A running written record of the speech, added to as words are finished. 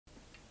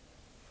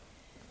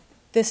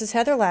This is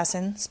Heather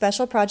Lassen,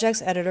 Special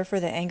Projects Editor for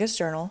the Angus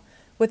Journal,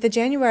 with the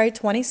January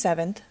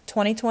 27,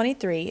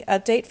 2023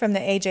 update from the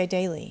AJ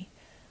Daily.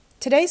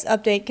 Today's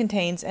update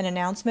contains an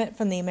announcement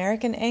from the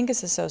American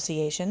Angus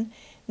Association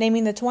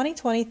naming the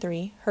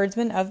 2023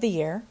 Herdsman of the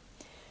Year,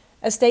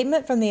 a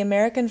statement from the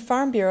American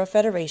Farm Bureau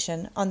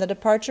Federation on the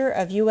departure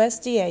of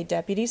USDA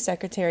Deputy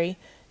Secretary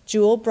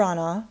Jewel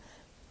Bronaugh,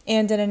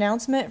 and an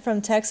announcement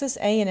from Texas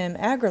A&M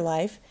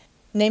AgriLife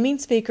naming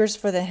speakers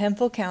for the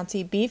Hemphill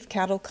County Beef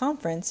Cattle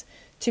Conference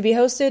to be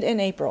hosted in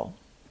April.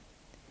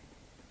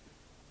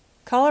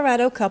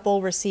 Colorado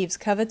couple receives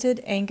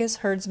coveted Angus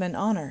herdsman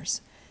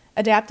honors.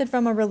 Adapted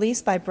from a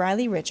release by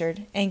Briley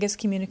Richard, Angus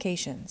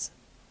Communications.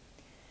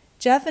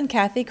 Jeff and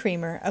Kathy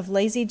Creamer of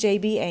Lazy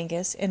JB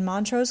Angus in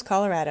Montrose,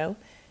 Colorado,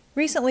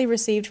 recently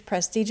received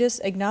prestigious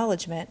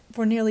acknowledgement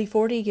for nearly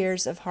 40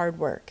 years of hard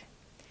work.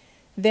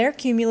 Their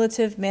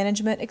cumulative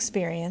management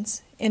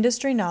experience,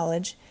 industry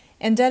knowledge,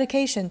 and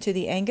dedication to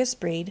the Angus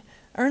breed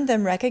earned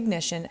them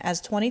recognition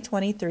as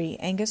 2023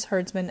 Angus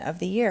Herdsman of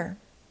the Year.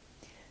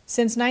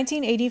 Since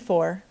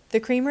 1984, the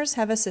Creamers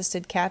have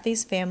assisted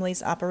Kathy's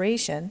family's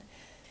operation,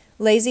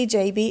 Lazy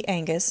JB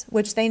Angus,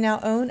 which they now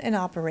own and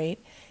operate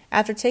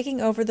after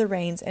taking over the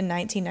reins in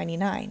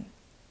 1999.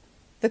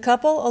 The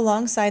couple,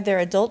 alongside their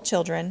adult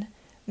children,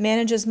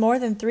 manages more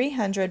than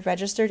 300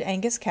 registered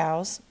Angus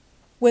cows,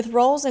 with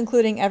roles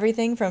including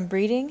everything from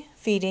breeding,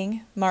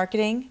 feeding,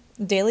 marketing,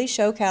 daily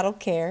show cattle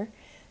care,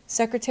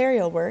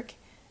 secretarial work,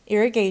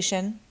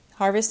 irrigation,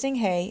 harvesting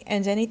hay,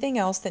 and anything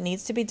else that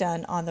needs to be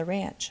done on the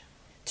ranch.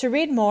 To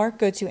read more,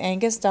 go to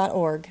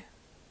angus.org.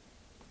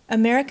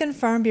 American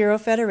Farm Bureau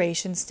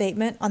Federation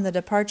statement on the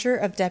departure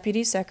of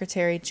Deputy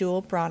Secretary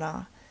Jewel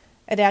Bronaugh,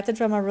 adapted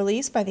from a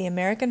release by the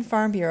American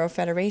Farm Bureau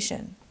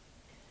Federation.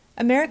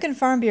 American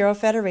Farm Bureau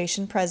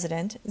Federation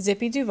President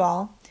Zippy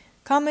Duvall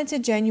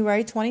commented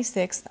January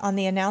 26th on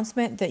the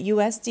announcement that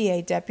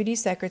USDA Deputy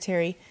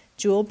Secretary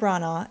Jewel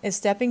Bronaugh is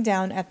stepping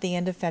down at the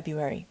end of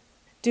February.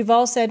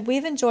 Duvall said,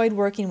 "We've enjoyed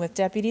working with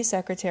Deputy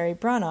Secretary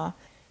Bronaugh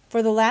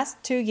for the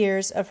last 2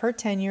 years of her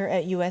tenure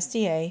at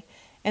USDA,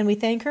 and we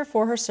thank her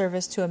for her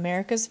service to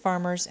America's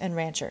farmers and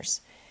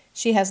ranchers.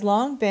 She has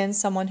long been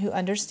someone who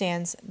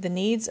understands the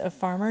needs of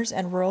farmers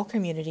and rural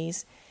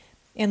communities,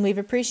 and we've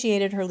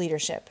appreciated her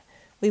leadership.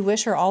 We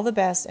wish her all the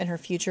best in her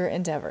future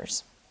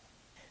endeavors."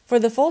 For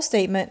the full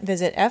statement,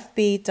 visit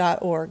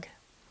fb.org.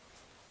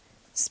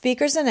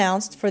 Speakers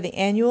announced for the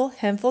annual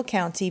Hemphill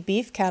County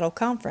Beef Cattle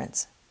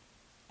Conference.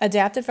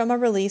 Adapted from a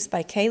release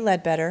by Kay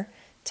Ledbetter,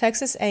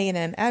 Texas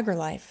A&M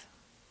AgriLife.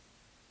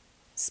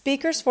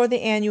 Speakers for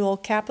the annual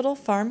Capital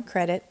Farm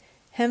Credit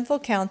Hemphill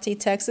County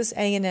Texas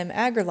A&M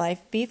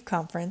AgriLife Beef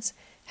Conference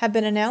have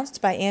been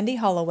announced by Andy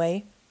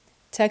Holloway,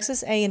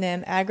 Texas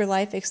A&M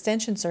AgriLife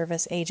Extension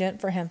Service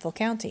agent for Hemphill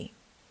County.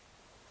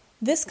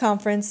 This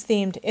conference,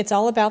 themed It's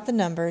All About the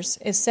Numbers,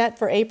 is set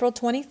for April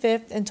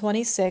 25th and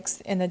 26th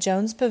in the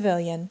Jones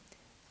Pavilion,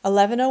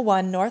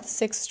 1101 North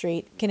 6th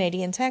Street,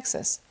 Canadian,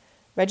 Texas.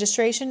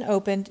 Registration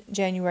opened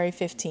January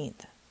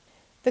 15th.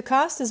 The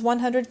cost is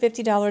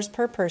 $150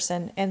 per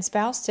person, and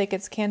spouse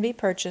tickets can be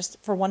purchased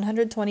for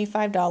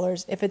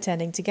 $125 if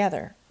attending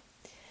together.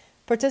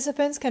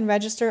 Participants can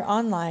register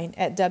online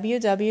at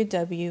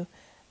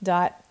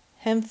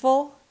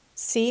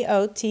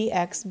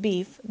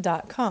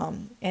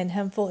www.hemphillcotxbeef.com, and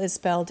Hemphill is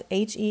spelled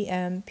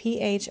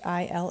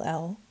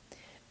Hemphil.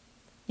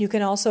 You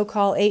can also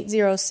call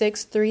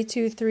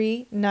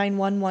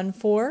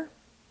 806-323-9114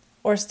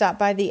 or stop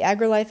by the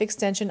AgriLife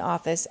Extension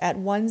office at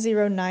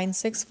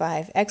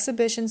 10965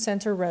 Exhibition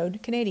Center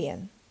Road,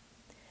 Canadian.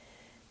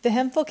 The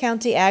Hemphill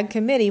County Ag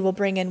Committee will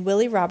bring in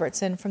Willie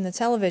Robertson from the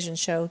television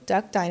show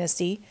Duck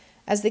Dynasty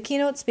as the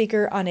keynote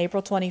speaker on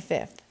April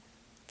 25th.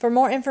 For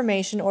more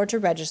information or to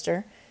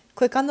register,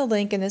 click on the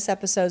link in this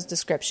episode's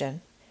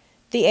description.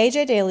 The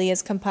AJ Daily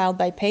is compiled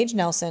by Paige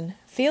Nelson,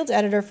 field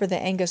editor for the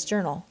Angus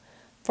Journal.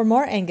 For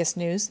more Angus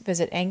news,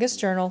 visit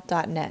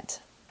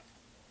angusjournal.net.